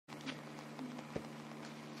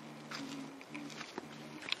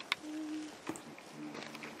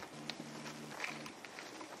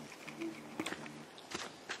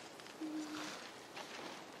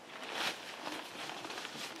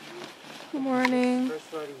Good morning.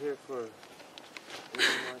 First rider here for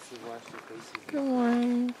anyone wants to wash their faces. Good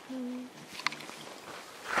morning.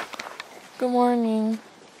 Good morning,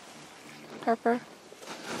 Pepper.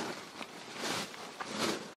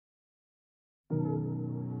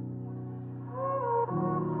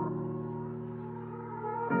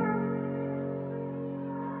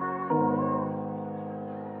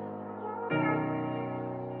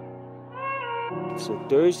 So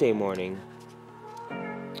Thursday morning,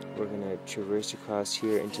 we're gonna traverse across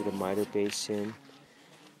here into the Meadow Basin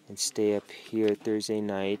and stay up here Thursday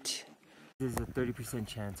night. There's a 30%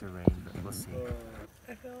 chance of rain, but we'll see.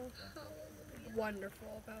 I feel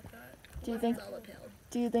wonderful about that.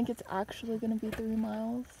 Do you think it's actually going to be 3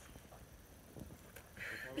 miles?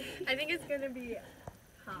 I think it's going to be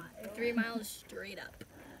hot. 3 miles straight up.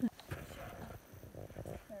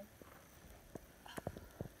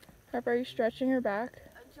 Pepper, are you stretching your back?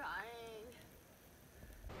 I'm trying.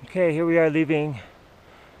 Okay, here we are leaving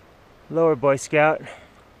Lower Boy Scout.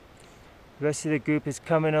 The rest of the group is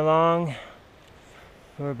coming along.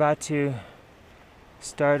 We're about to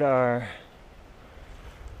start our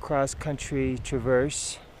cross-country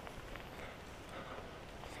traverse.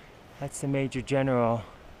 That's the Major General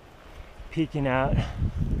peeking out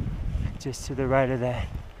just to the right of that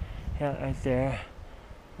hill right there.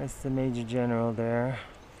 That's the Major General there.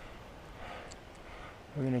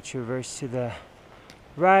 We're going to traverse to the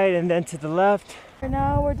right and then to the left. Right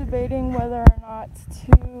now we're debating whether or not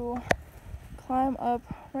to climb up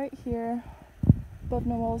right here above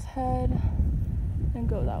Noel's head and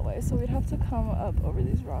go that way. So we'd have to come up over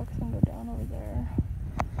these rocks and go down over there.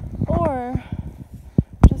 Or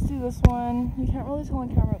just do this one. You can't really tell on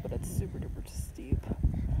camera, but it's super duper steep.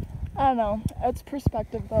 I don't know. It's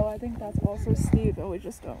perspective though. I think that's also steep and we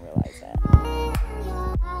just don't realize it.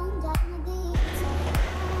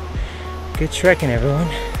 Good trekking, everyone.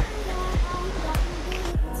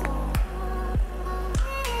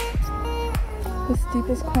 The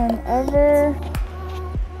steepest climb ever.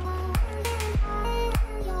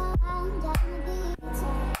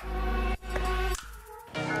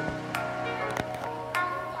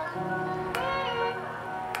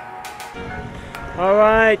 All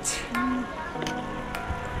right.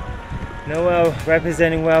 Noel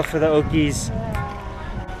representing well for the Okies.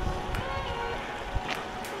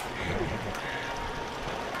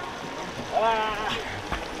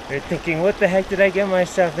 They're thinking, what the heck did I get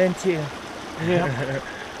myself into? Yeah.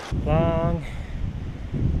 Long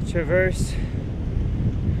traverse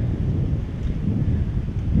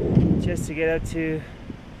just to get up to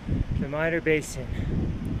the Meadow Basin.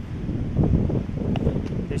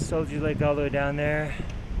 There's Soldier Lake all the way down there.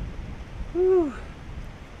 Whew.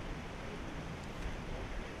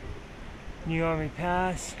 New Army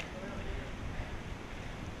Pass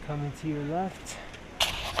coming to your left.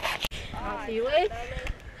 Lake?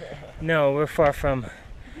 No, we're far from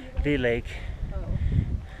the lake. Oh.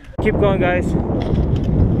 Keep going, guys.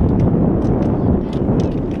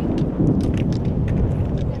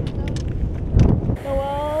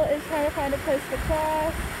 Noel is trying to find a place to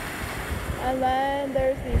cross, and then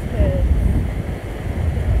there's these kids.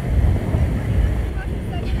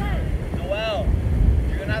 Noel,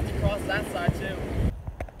 you're gonna have to cross that side too.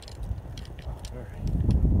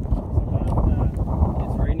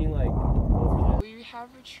 It's raining like over there. We have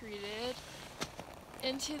retreated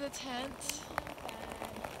into the tent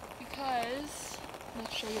because,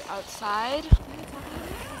 let's show you outside.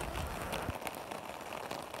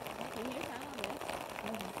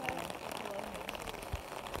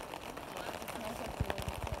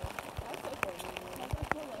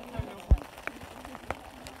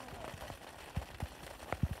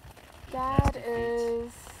 That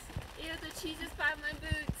is... Ew, the cheese is by my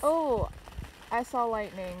boots. Oh, I saw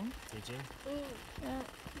lightning. Did you? Ooh. Yeah.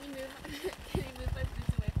 Can you move my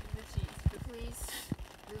boots away from the cheese? Please.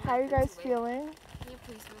 How are you guys feeling? Can you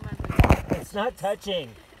please move my boots? It's not touching.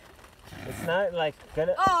 It's not like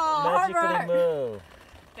gonna Harvard. magically move.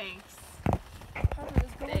 Thanks.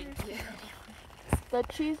 Thank you. The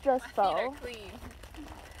cheese just fell. Feet are clean.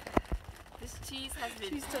 This cheese has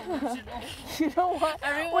been delusional. You know what?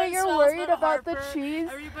 Everyone Wait, you're smells worried the about the Harper. cheese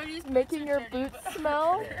Everybody's making your dirty, boots but-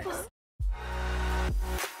 smell?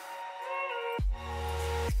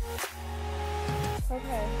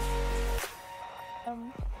 Okay.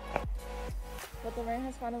 But the rain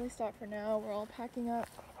has finally stopped for now. We're all packing up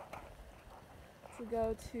to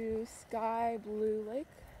go to Sky Blue Lake.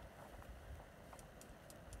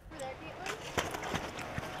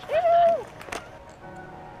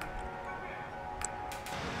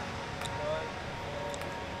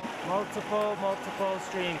 Multiple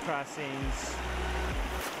stream crossings.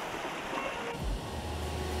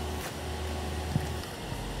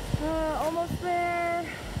 almost there.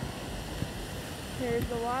 Here's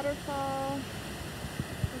the waterfall.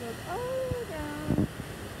 It goes all the way down.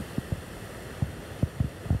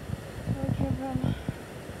 We came from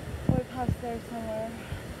way past there somewhere.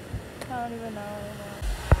 I don't even know anymore.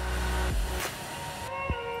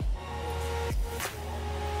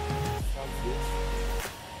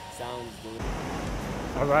 Sounds good.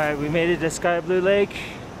 Alright, we made it to Sky Blue Lake.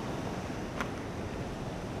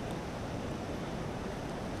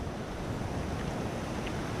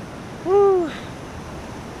 Woo!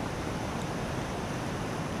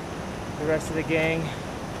 The rest of the gang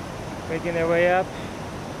making their way up.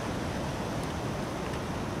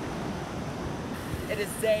 It is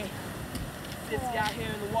day 50 out here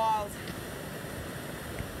in the wild.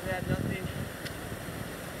 We had nothing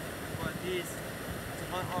but these to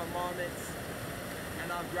hunt our marmots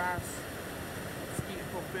and our grass, to eat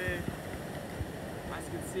for food. As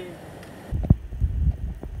you can see.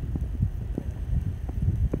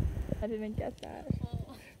 I didn't get that.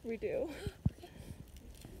 Oh. We do.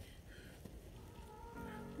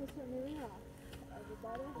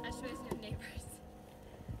 I show you your neighbors.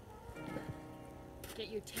 Get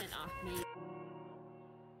your tent off me.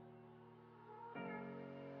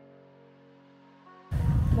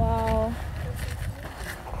 Wow.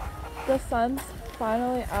 The sun's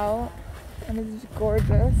finally out and it's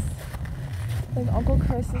gorgeous. Like Uncle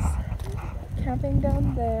Chris is camping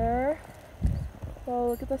down there. Well,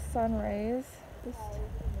 look at the sun rays.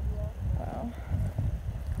 Wow.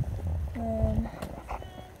 And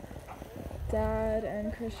Dad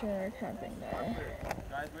and Christian are camping there.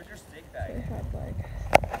 Guys, where's your steak They bag? had like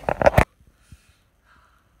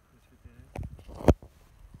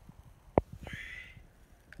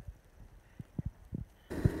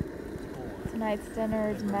tonight's dinner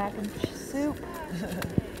is mac and soup.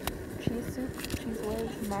 Cheese soup, cheese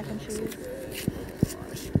whiz, mac and cheese.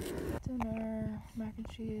 Dinner, mac and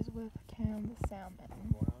cheese with canned salmon.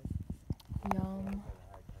 Yum.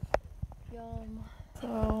 Yum.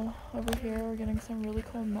 So, over here we're getting some really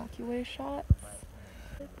cool Milky Way shots.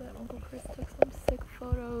 But Uncle Chris took some sick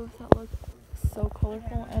photos that look so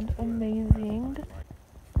colorful and amazing.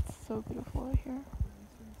 It's so beautiful out here.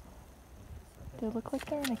 They look like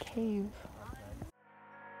they're in a cave.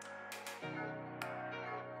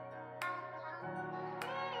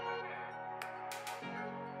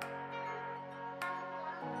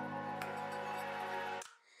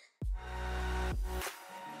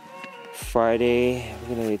 Friday,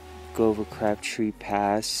 we're gonna go over Crabtree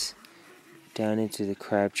Pass, down into the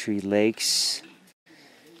Crabtree Lakes,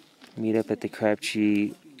 meet up at the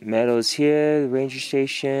Crabtree Meadows here, the ranger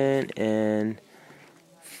station, and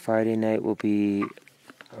Friday night will be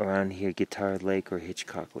around here, Guitar Lake or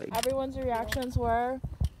Hitchcock Lake. Everyone's reactions were,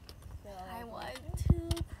 I want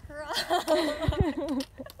to cry.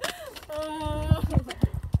 Oh.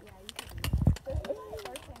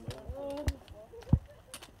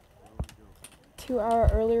 2 hour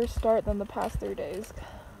earlier start than the past 3 days.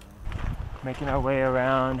 Making our way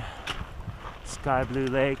around Sky Blue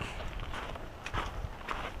Lake,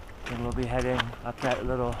 and we'll be heading up that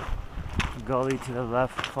little gully to the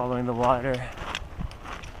left, following the water.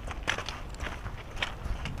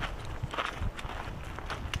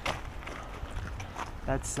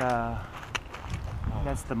 That's the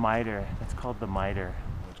miter. That's called the miter.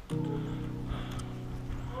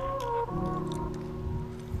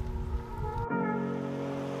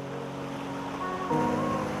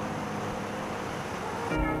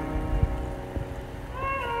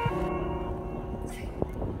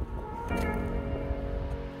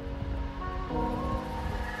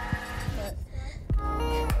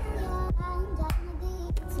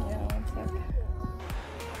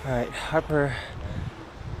 All right, Harper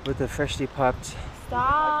with a freshly popped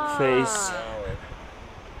face.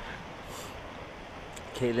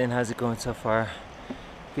 Caitlin, how's it going so far?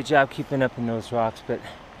 Good job keeping up in those rocks, but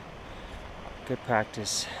good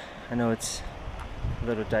practice. I know it's a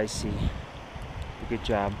little dicey, but good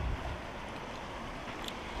job.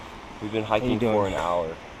 We've been hiking for an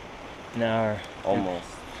hour. An hour. Almost.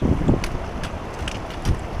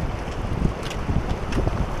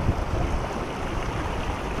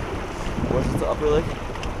 Where's the upper lake?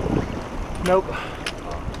 Nope.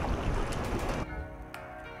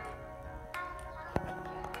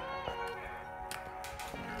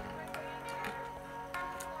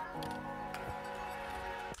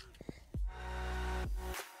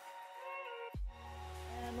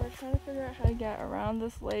 And we're trying to figure out how to get around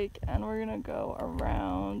this lake, and we're gonna go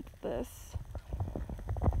around this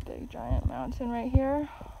big giant mountain right here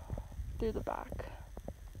through the back.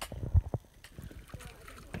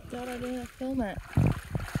 Dad, I didn't film it.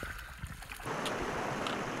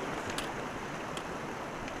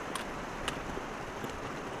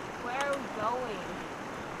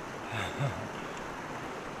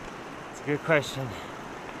 a good question.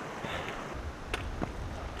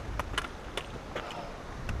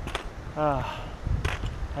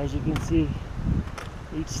 As you can see,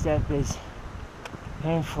 each step is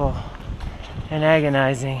painful and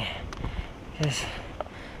agonizing. Just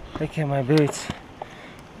look at my boots.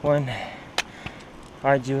 One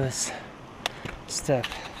arduous step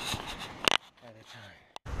at a time.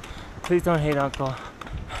 Please don't hate Uncle.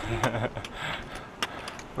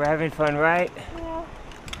 We're having fun, right? Yeah.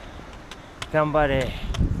 Gambare.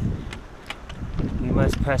 We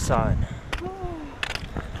must press on.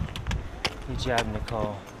 Good job,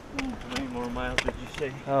 Nicole. How many more miles did you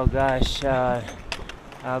say? Oh gosh,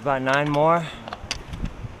 about 9 more.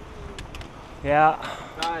 Yeah.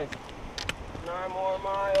 Guys, 9 more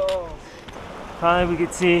miles. Finally, we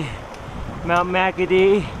could see Mount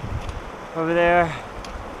McAdee over there,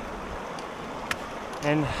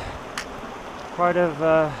 and part of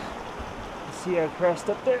the Sierra Crest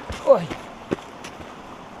up there. Oy.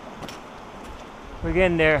 We're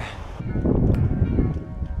getting there.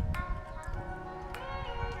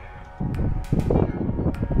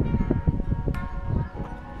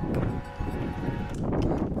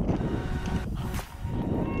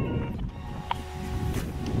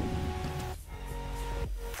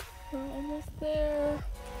 We're almost there.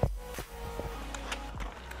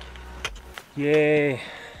 Yay.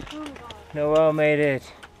 Noel made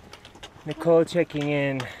it. Nicole checking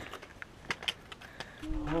in.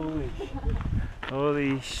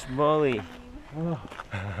 Holy schmoly.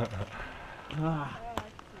 I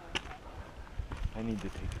need to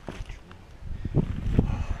take a picture.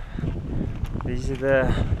 These are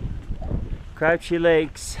the Crabtree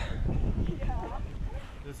Lakes.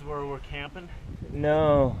 This is where we're camping?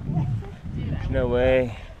 No. No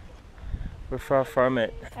way. We're far from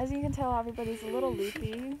it. As you can tell, everybody's a little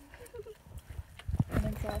loopy and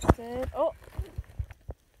exhausted. Oh!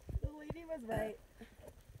 The lady was right.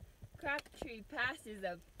 Crabtree Pass is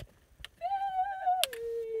a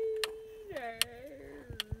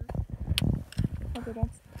Okay,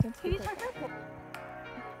 don't speak like that.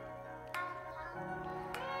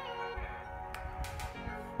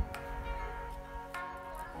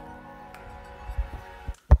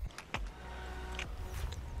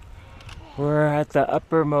 We're at the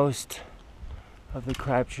uppermost of the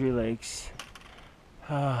Crabtree Lakes.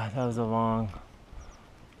 That was a long.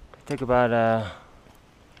 It took about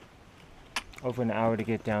over an hour to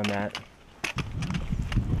get down that.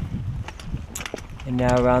 And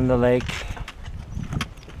now around the lake.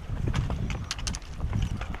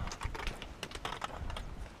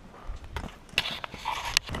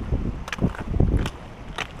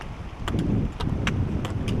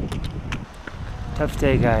 Tough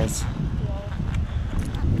day, guys.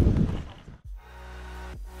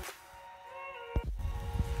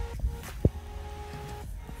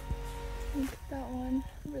 That one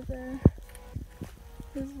over there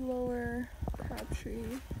is lower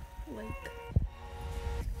Crabtree Lake.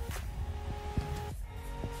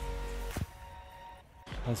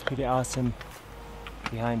 That's pretty awesome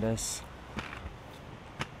behind us.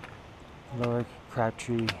 Lower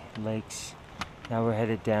Crabtree Lakes. Now we're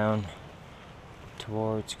headed down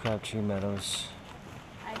towards Crabtree Meadows.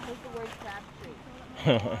 I hate the word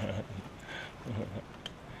Crabtree.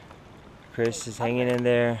 Chris is hanging in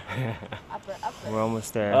there. Upper. We're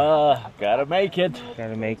almost there. Gotta make it.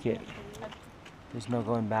 Gotta make it. There's no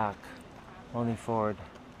going back, only forward.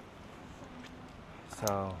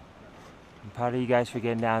 So I'm proud of you guys for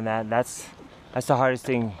getting down that. That's the hardest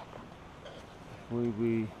thing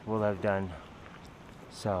we will have done.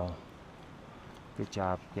 So good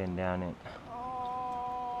job getting down it.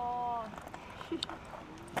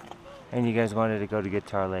 And you guys wanted to go to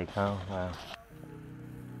Guitar Lake, huh? Wow.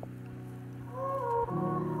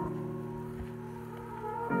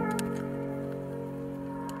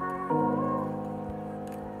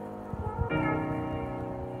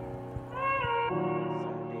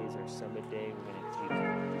 Saturday is our summit day. We're going to take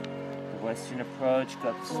the western approach, go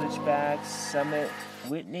up the switchbacks, summit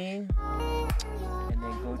Whitney, and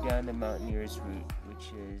then go down the Mountaineers route,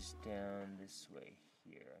 which is down this way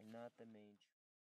here, not the main.